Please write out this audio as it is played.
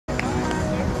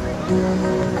Is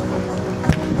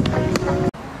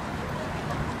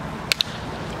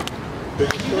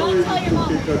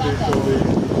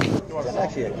that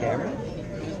actually a camera?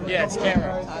 Yeah, it's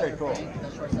camera. Very cool.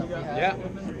 Yeah,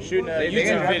 shooting a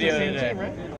YouTube video today.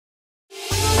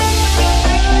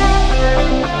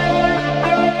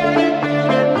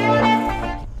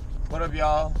 What up,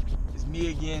 y'all? It's me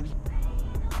again.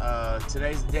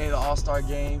 Today's the day of the All-Star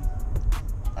Game.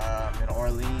 In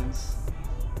Orleans.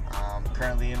 I'm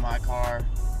currently in my car.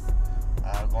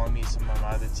 Going to meet some of my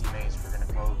other teammates. We're going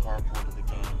to go carpool to the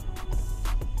game.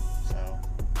 So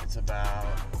it's about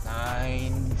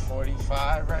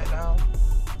 9:45 right now.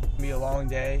 It'll be a long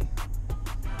day,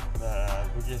 but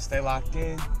we're gonna stay locked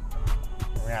in.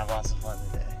 We're gonna have lots of fun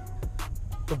today.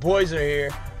 The boys are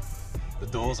here. The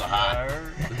doors are hot.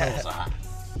 The doors are hot.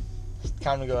 It's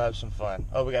time to go have some fun.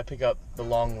 Oh, we gotta pick up the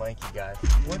long, lanky guy.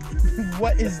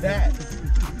 What is that?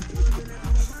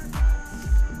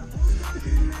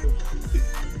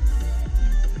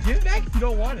 Give it back if you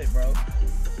don't want it, bro.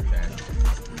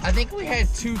 I think we had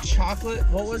 2 chocolate,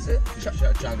 what was it?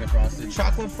 Chocolate frosted.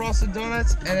 Chocolate frosted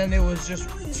donuts, and then it was just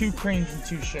 2 creams and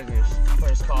 2 sugars for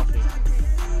his coffee.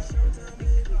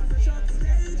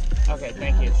 Okay,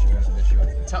 thank you.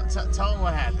 Tell him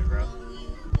what happened, bro.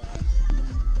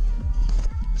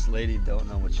 This lady don't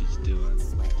know what she's doing.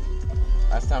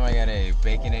 Last time I got a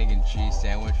bacon, egg, and cheese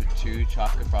sandwich with 2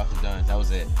 chocolate frosted donuts. That was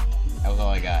it. That was all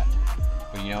I got.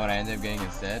 But you know what I ended up getting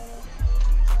instead?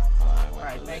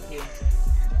 Alright, thank you.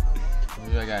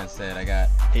 What did I got instead? I got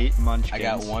 8 munchkins. I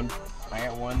got one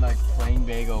like plain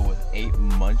bagel with 8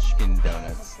 munchkin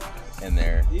donuts in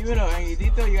there. Dímelo,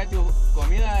 Anguitito, you got tu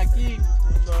comida aquí.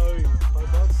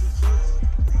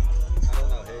 I don't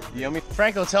know. Hey. You know me?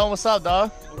 Franco, tell him what's up,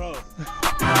 dog. Bro. You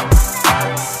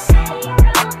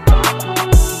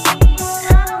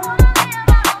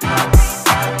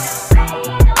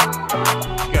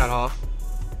got off.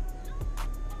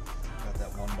 Got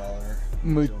that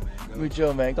 $1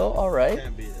 Mucho mango. All right.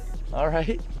 Can't beat it. All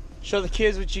right. Show the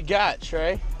kids what you got,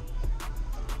 Trey.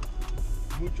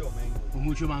 Mucho mango.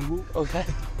 Mucho mango. Okay.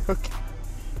 Okay.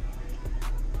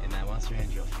 And that Monster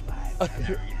Angel 5. I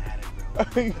never had it,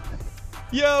 bro.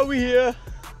 Yo, we here.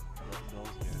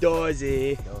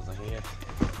 Dorsey. Those are here.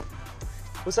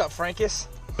 What's up, Frankus?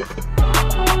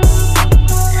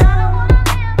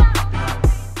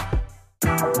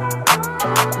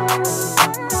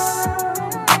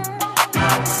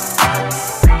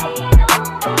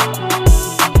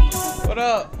 What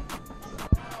up?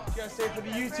 What you gotta say for the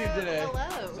YouTube today?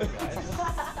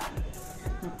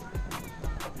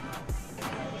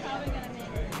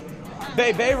 Hello.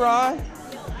 Bay Ron.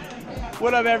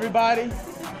 What up, everybody?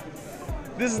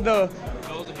 This is the.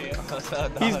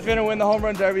 He's finna win the home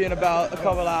run derby in about a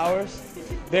couple hours.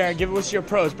 Darren, give us your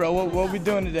pros, bro. What we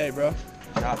doing today, bro?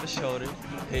 Drop the shoulder,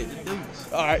 hit the dudes.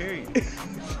 All right.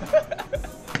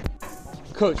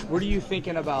 Coach, what are you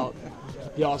thinking about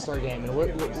the All-Star Game, and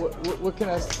what can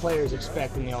us players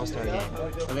expect in the All-Star Game? I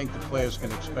think the players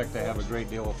can expect to have a great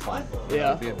deal of fun.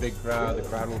 Yeah. It'll be a big crowd. The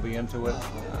crowd will be into it.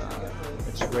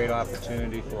 It's a great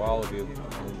opportunity for all of you.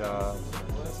 And,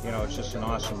 you know, it's just an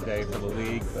awesome day for the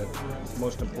league, but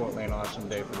most importantly, an awesome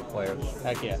day for the players.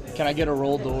 Heck yeah. Can I get a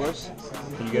roll doors?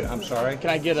 Can you get, I'm sorry? Can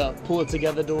I get a pull it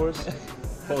together doors?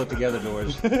 Pull it together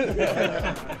doors. Appreciate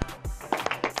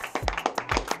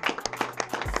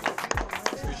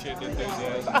the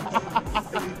enthusiasm.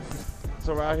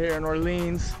 So we're out here in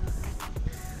Orleans.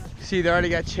 See, they already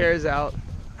got chairs out.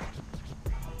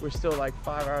 We're still like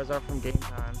 5 hours out from game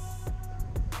time.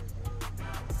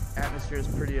 Atmosphere is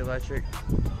pretty electric.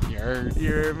 You heard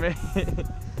me.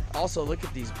 Also, look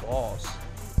at these balls.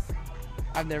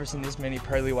 I've never seen this many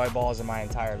pearly white balls in my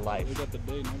entire life. We got the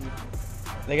date and everything.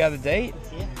 They got the date?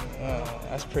 Yeah. Oh,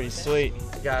 that's pretty sweet.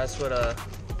 Guys with a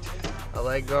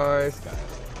leg guard,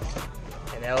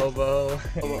 an elbow,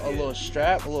 a little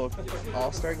strap, a little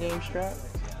All-Star Game strap.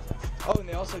 Oh, and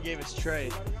they also gave us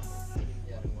Trey.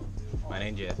 Mine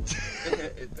ain't Jeff.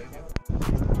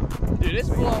 Dude, it's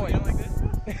blowing. You don't like this?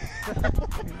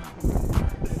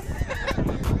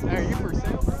 Are you for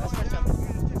sale, bro?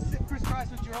 Crisscross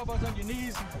with your elbows on your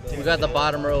knees. We got the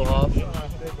bottom row off.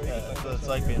 It's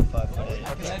like being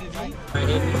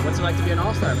 5'8". What's it like to be an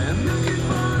All-Star, man?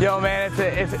 Yo, man,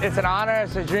 it's an honor.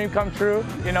 It's a dream come true.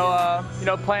 You know,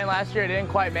 playing last year, I didn't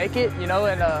quite make it. You know,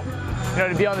 and to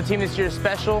be on the team this year is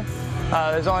special.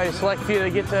 There's only a select few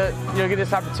that get to get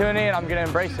this opportunity, and I'm gonna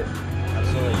embrace it.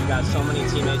 Absolutely. You got so many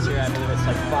teammates here. I believe it's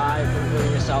like 5,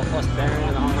 including yourself, plus Barron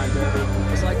in the home run derby.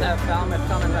 It's like to have Falmouth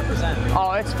come and represent.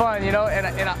 Oh, it's fun, you know,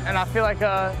 and I feel like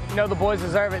the boys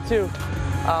deserve it too.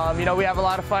 You know, we have a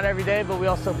lot of fun every day, but we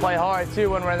also play hard too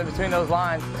when we're in between those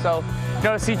lines. So, you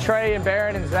know, to see Trey and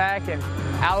Barron and Zach and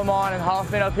Alamon and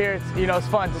Hoffman up here, it's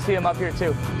fun to see them up here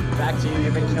too. Back to you,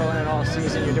 you've been killing it all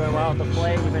season. You're doing well at the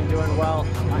plate. You've been doing well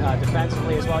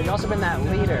defensively as well. You've also been that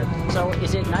leader. So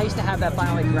is it nice to have that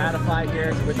finally gratified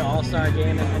here with the All-Star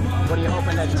Game? And what are you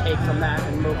hoping to take from that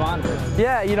and move on with?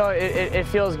 Yeah, you know, it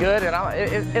feels good, and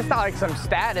it's not like some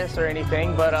status or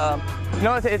anything, but you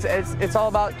know, it's all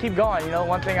about keep going. You know,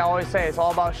 one thing I always say, it's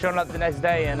all about showing up the next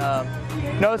day, and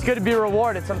you know, it's good to be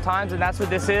rewarded sometimes, and that's what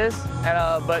this is.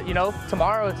 And but you know,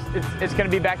 tomorrow it's going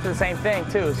to be back to the same thing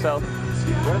too. So.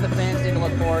 What do the fans need to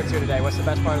look forward to today? What's the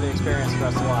best part of the experience for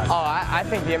us to watch? Oh, I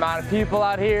think the amount of people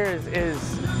out here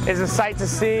is a sight to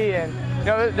see, and you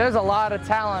know, there's a lot of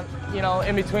talent, you know,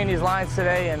 in between these lines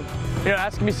today, and you know,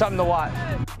 that's gonna be something to watch.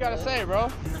 You gotta say, bro.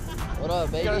 What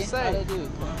up, baby? You gotta say. How they do?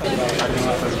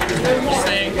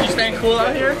 You staying cool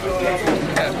out here?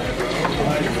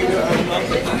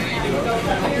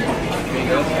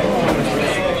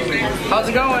 How's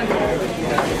it going?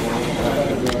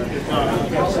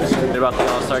 About the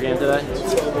All-Star Game today?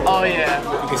 Oh yeah,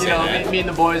 you know, me and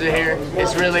the boys are here.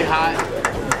 It's really hot.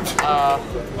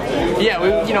 Yeah,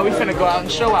 we finna go out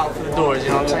and show out for the doors. You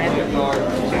know what I'm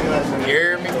saying?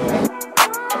 Hear me?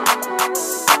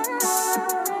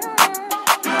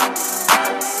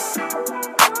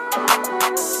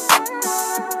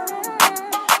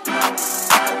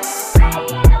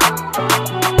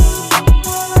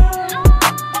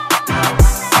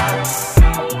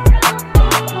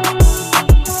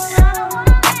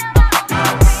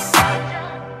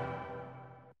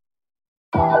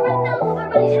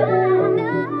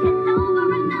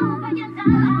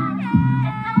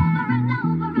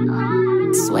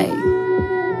 Sway.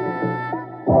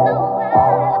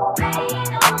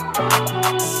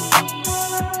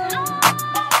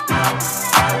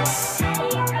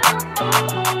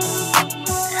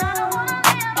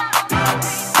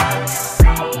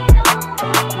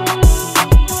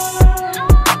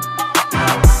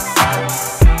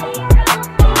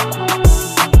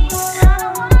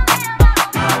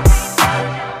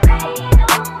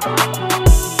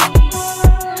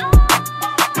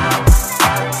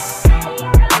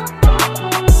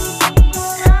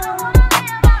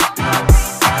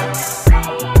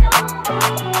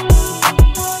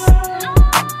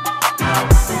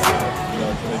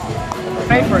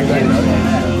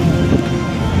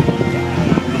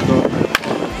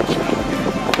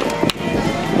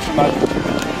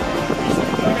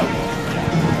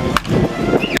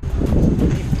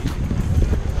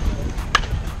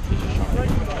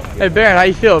 Hey Baron, how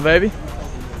you feel, baby?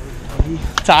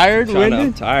 Tired? Winded?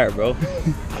 I'm tired, bro.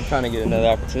 I'm trying to get another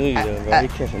opportunity, though, bro. We're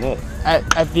catching up.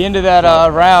 At the end of that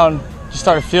round, you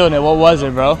started feeling it. What was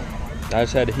it, bro? I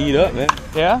just had to heat up, man.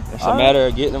 Yeah? It's a matter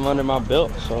of getting him under my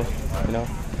belt. So, you know,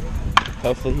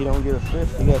 hopefully he don't get a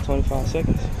fifth. He got 25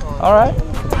 seconds. All right.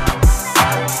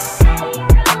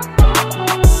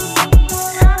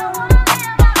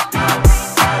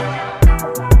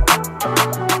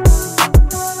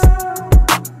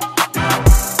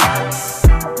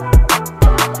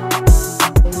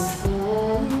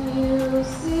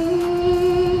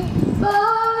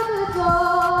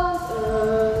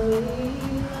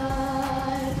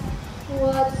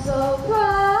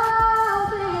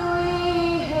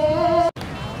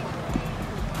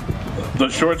 The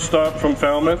shortstop from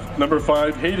Falmouth, number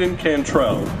 5, Hayden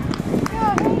Cantrell.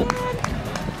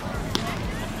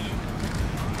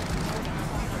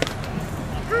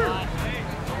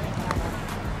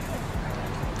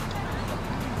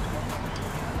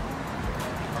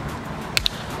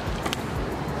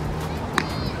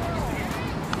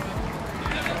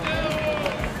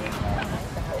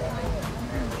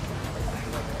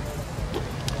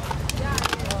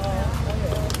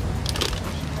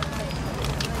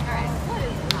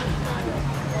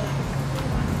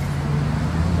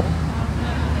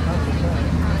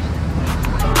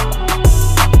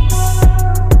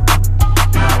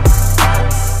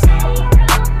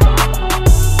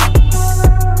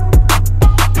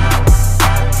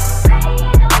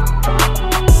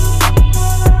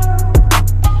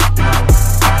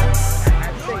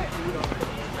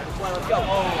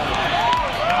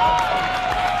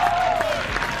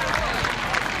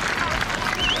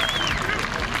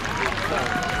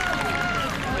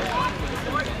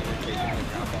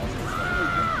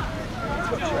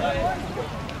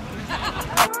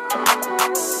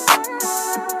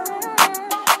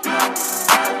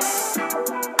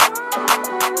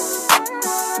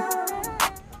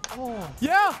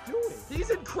 Yeah!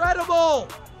 He's incredible!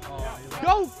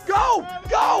 Go, go,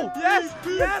 go! Yes!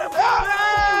 Get him!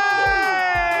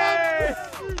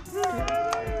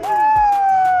 Yay!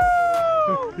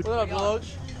 What up,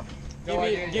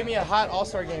 Deloach? Give me a hot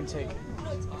All-Star Game take.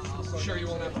 Sure you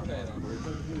won't have to pay though.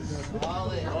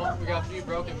 Well, we got a few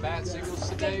broken bat singles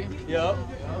today. Yep.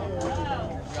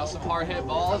 We got some hard hit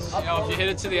balls. You know, if you hit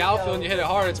it to the outfield and you hit it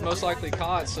hard, it's most likely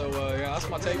caught. So yeah, that's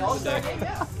my take for the day.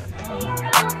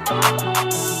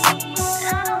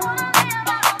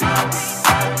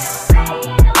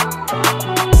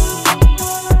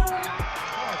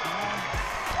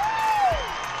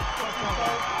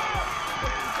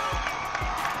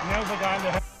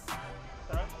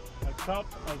 A cup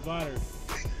of butter.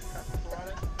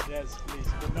 Yes, please.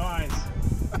 But no ice.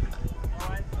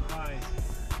 No ice.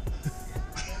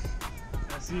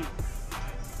 That's it.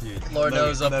 Dude, Lord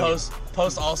knows a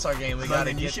post All-Star game we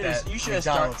gotta get that. You should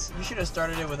have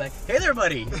started it with like, hey there,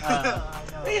 buddy.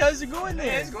 Hey, how's it going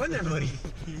there? How's it going there, buddy?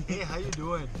 Hey, how you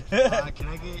doing? Can I get,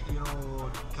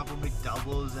 a couple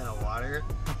McDoubles and a water?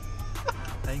 I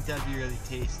think that'd be really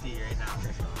tasty right now.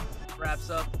 Wraps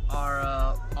up our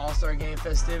All-Star Game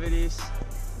festivities.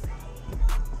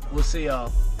 We'll see y'all.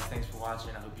 Thanks for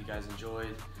watching. I hope you guys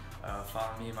enjoyed.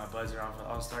 Follow me and my buds around for the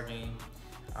All-Star Game.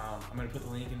 I'm going to put the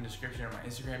link in the description of my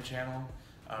Instagram channel.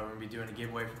 We're going to be doing a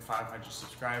giveaway for 500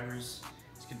 subscribers.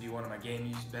 It's going to be one of my game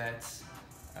use bets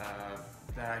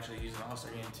that I actually use in the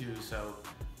All-Star Game too, so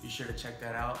be sure to check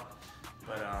that out.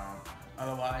 But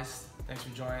otherwise, thanks for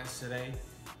joining us today.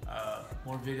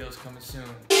 More videos coming soon.